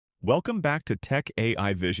Welcome back to Tech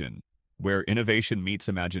AI Vision, where innovation meets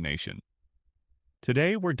imagination.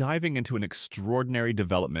 Today, we're diving into an extraordinary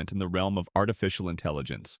development in the realm of artificial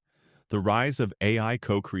intelligence, the rise of AI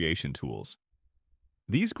co-creation tools.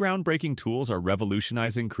 These groundbreaking tools are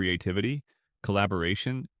revolutionizing creativity,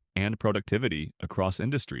 collaboration, and productivity across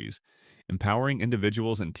industries, empowering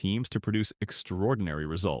individuals and teams to produce extraordinary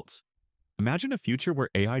results. Imagine a future where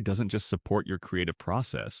AI doesn't just support your creative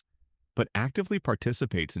process, but actively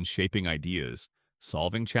participates in shaping ideas,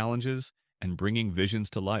 solving challenges, and bringing visions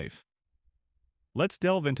to life. Let's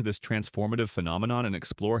delve into this transformative phenomenon and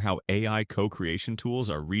explore how AI co-creation tools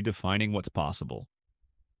are redefining what's possible.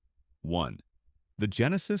 1. The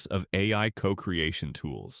genesis of AI co-creation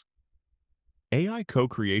tools. AI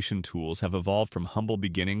co-creation tools have evolved from humble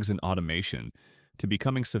beginnings in automation to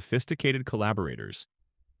becoming sophisticated collaborators.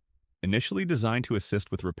 Initially designed to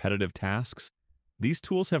assist with repetitive tasks, these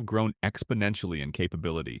tools have grown exponentially in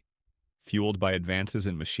capability, fueled by advances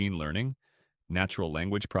in machine learning, natural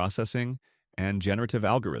language processing, and generative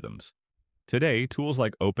algorithms. Today, tools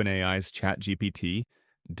like OpenAI's ChatGPT,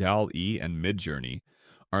 DALL-E, and Midjourney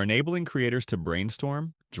are enabling creators to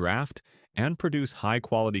brainstorm, draft, and produce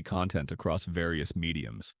high-quality content across various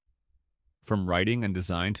mediums. From writing and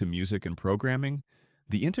design to music and programming,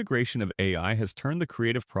 the integration of AI has turned the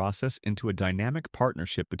creative process into a dynamic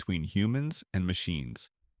partnership between humans and machines.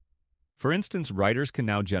 For instance, writers can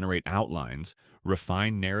now generate outlines,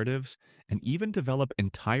 refine narratives, and even develop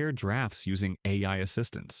entire drafts using AI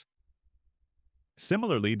assistance.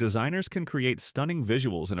 Similarly, designers can create stunning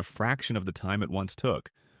visuals in a fraction of the time it once took,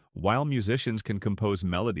 while musicians can compose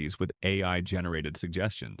melodies with AI-generated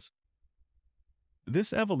suggestions.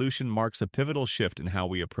 This evolution marks a pivotal shift in how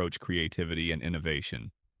we approach creativity and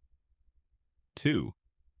innovation. 2.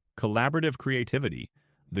 Collaborative creativity,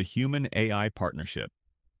 the human-AI partnership.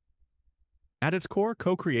 At its core,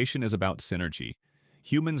 co-creation is about synergy,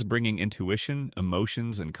 humans bringing intuition,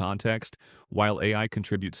 emotions, and context, while AI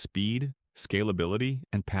contributes speed, scalability,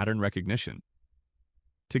 and pattern recognition.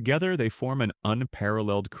 Together, they form an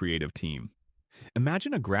unparalleled creative team.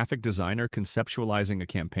 Imagine a graphic designer conceptualizing a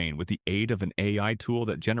campaign with the aid of an AI tool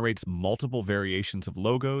that generates multiple variations of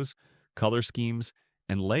logos, color schemes,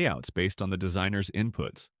 and layouts based on the designer's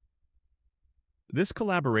inputs. This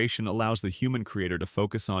collaboration allows the human creator to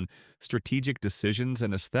focus on strategic decisions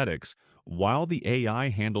and aesthetics, while the AI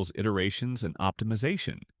handles iterations and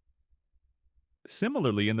optimization.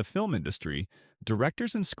 Similarly, in the film industry,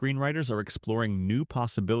 directors and screenwriters are exploring new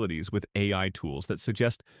possibilities with AI tools that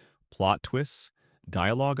suggest plot twists,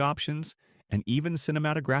 dialogue options, and even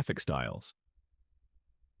cinematographic styles.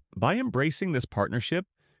 By embracing this partnership,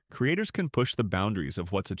 creators can push the boundaries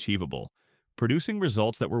of what's achievable, producing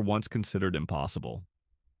results that were once considered impossible.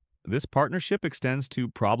 This partnership extends to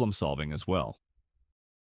problem solving as well.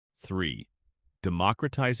 3.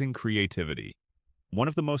 Democratizing creativity. One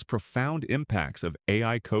of the most profound impacts of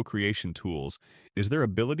AI co-creation tools is their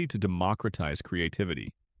ability to democratize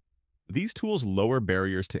creativity. These tools lower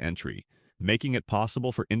barriers to entry, making it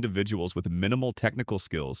possible for individuals with minimal technical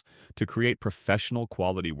skills to create professional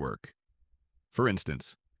quality work. For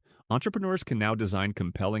instance, entrepreneurs can now design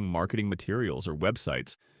compelling marketing materials or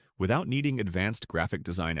websites without needing advanced graphic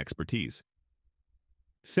design expertise.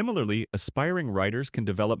 Similarly, aspiring writers can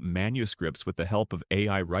develop manuscripts with the help of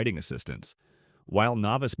AI writing assistants, while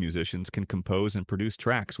novice musicians can compose and produce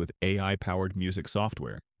tracks with AI-powered music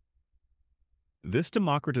software. This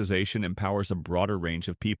democratization empowers a broader range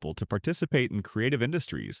of people to participate in creative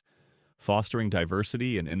industries, fostering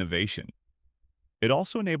diversity and innovation. It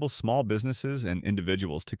also enables small businesses and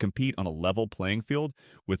individuals to compete on a level playing field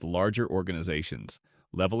with larger organizations,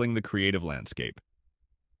 leveling the creative landscape.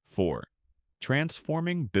 4.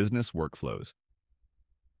 Transforming business workflows.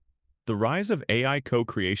 The rise of AI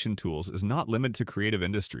co-creation tools is not limited to creative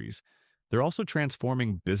industries. They're also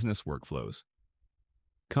transforming business workflows.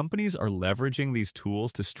 Companies are leveraging these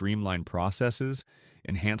tools to streamline processes,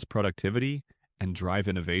 enhance productivity, and drive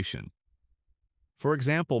innovation. For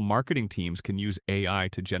example, marketing teams can use AI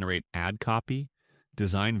to generate ad copy,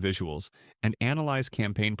 design visuals, and analyze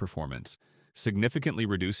campaign performance, significantly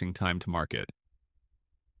reducing time to market.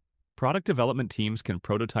 Product development teams can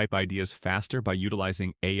prototype ideas faster by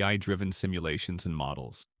utilizing AI-driven simulations and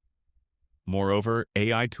models. Moreover,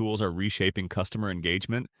 AI tools are reshaping customer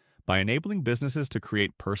engagement by enabling businesses to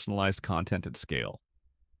create personalized content at scale.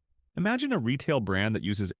 Imagine a retail brand that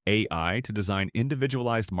uses AI to design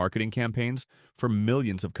individualized marketing campaigns for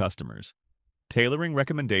millions of customers, tailoring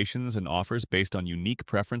recommendations and offers based on unique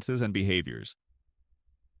preferences and behaviors.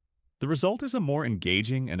 The result is a more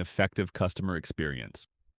engaging and effective customer experience.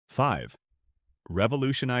 5.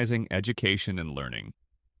 Revolutionizing education and learning.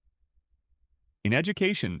 In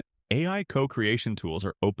education, AI co-creation tools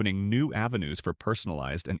are opening new avenues for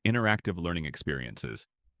personalized and interactive learning experiences.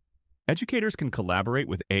 Educators can collaborate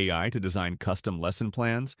with AI to design custom lesson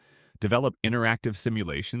plans, develop interactive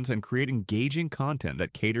simulations, and create engaging content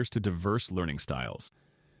that caters to diverse learning styles.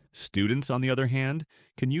 Students, on the other hand,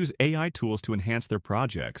 can use AI tools to enhance their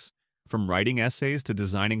projects, from writing essays to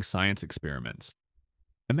designing science experiments.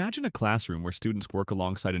 Imagine a classroom where students work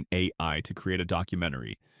alongside an AI to create a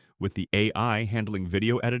documentary, with the AI handling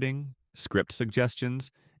video editing, script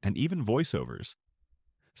suggestions, and even voiceovers.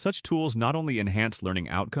 Such tools not only enhance learning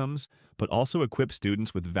outcomes, but also equip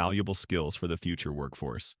students with valuable skills for the future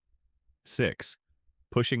workforce. 6.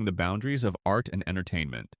 Pushing the boundaries of art and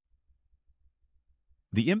entertainment.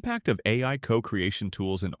 The impact of AI co-creation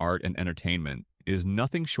tools in art and entertainment is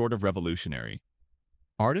nothing short of revolutionary.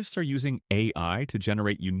 Artists are using AI to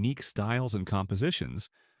generate unique styles and compositions,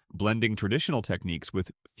 blending traditional techniques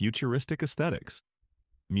with futuristic aesthetics.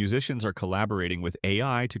 Musicians are collaborating with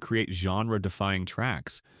AI to create genre-defying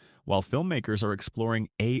tracks, while filmmakers are exploring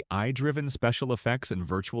AI-driven special effects in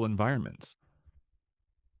virtual environments.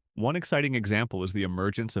 One exciting example is the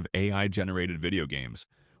emergence of AI-generated video games,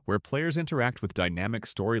 where players interact with dynamic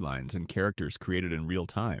storylines and characters created in real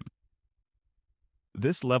time.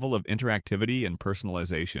 This level of interactivity and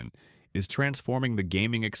personalization is transforming the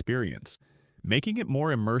gaming experience, making it more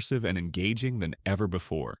immersive and engaging than ever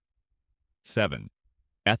before. 7.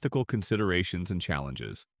 Ethical considerations and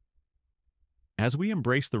challenges. As we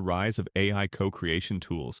embrace the rise of AI co-creation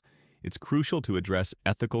tools, it's crucial to address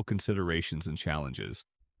ethical considerations and challenges.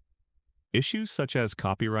 Issues such as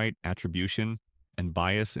copyright, attribution, and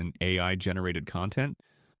bias in AI-generated content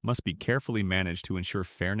must be carefully managed to ensure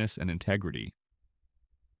fairness and integrity.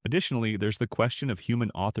 Additionally, there's the question of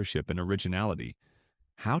human authorship and originality.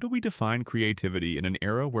 How do we define creativity in an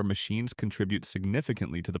era where machines contribute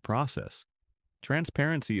significantly to the process?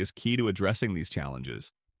 Transparency is key to addressing these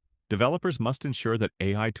challenges. Developers must ensure that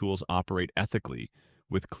AI tools operate ethically,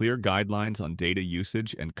 with clear guidelines on data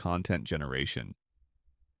usage and content generation.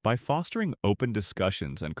 By fostering open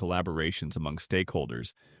discussions and collaborations among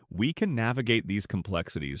stakeholders, we can navigate these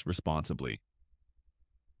complexities responsibly.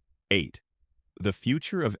 8. The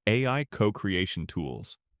future of AI co-creation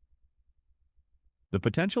tools. The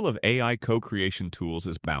potential of AI co-creation tools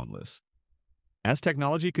is boundless. As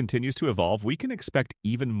technology continues to evolve, we can expect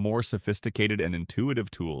even more sophisticated and intuitive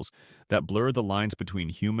tools that blur the lines between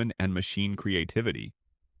human and machine creativity.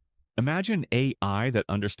 Imagine AI that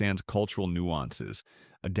understands cultural nuances,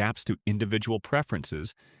 adapts to individual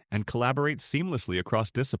preferences, and collaborates seamlessly across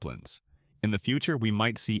disciplines. In the future, we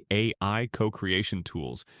might see AI co-creation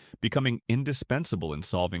tools becoming indispensable in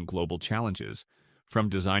solving global challenges. From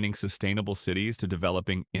designing sustainable cities to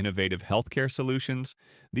developing innovative healthcare solutions,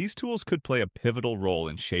 these tools could play a pivotal role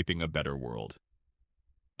in shaping a better world.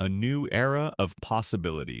 A new era of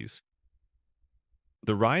possibilities.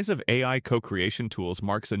 The rise of AI co-creation tools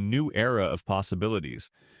marks a new era of possibilities,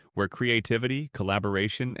 where creativity,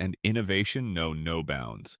 collaboration, and innovation know no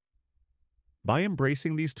bounds. By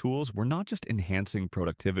embracing these tools, we're not just enhancing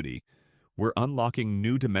productivity, we're unlocking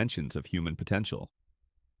new dimensions of human potential.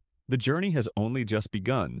 The journey has only just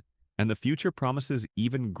begun, and the future promises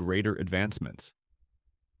even greater advancements.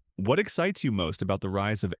 What excites you most about the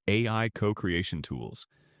rise of AI co-creation tools?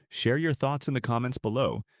 Share your thoughts in the comments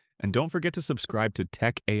below, and don't forget to subscribe to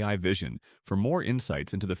Tech AI Vision for more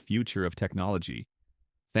insights into the future of technology.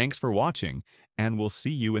 Thanks for watching, and we'll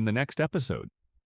see you in the next episode.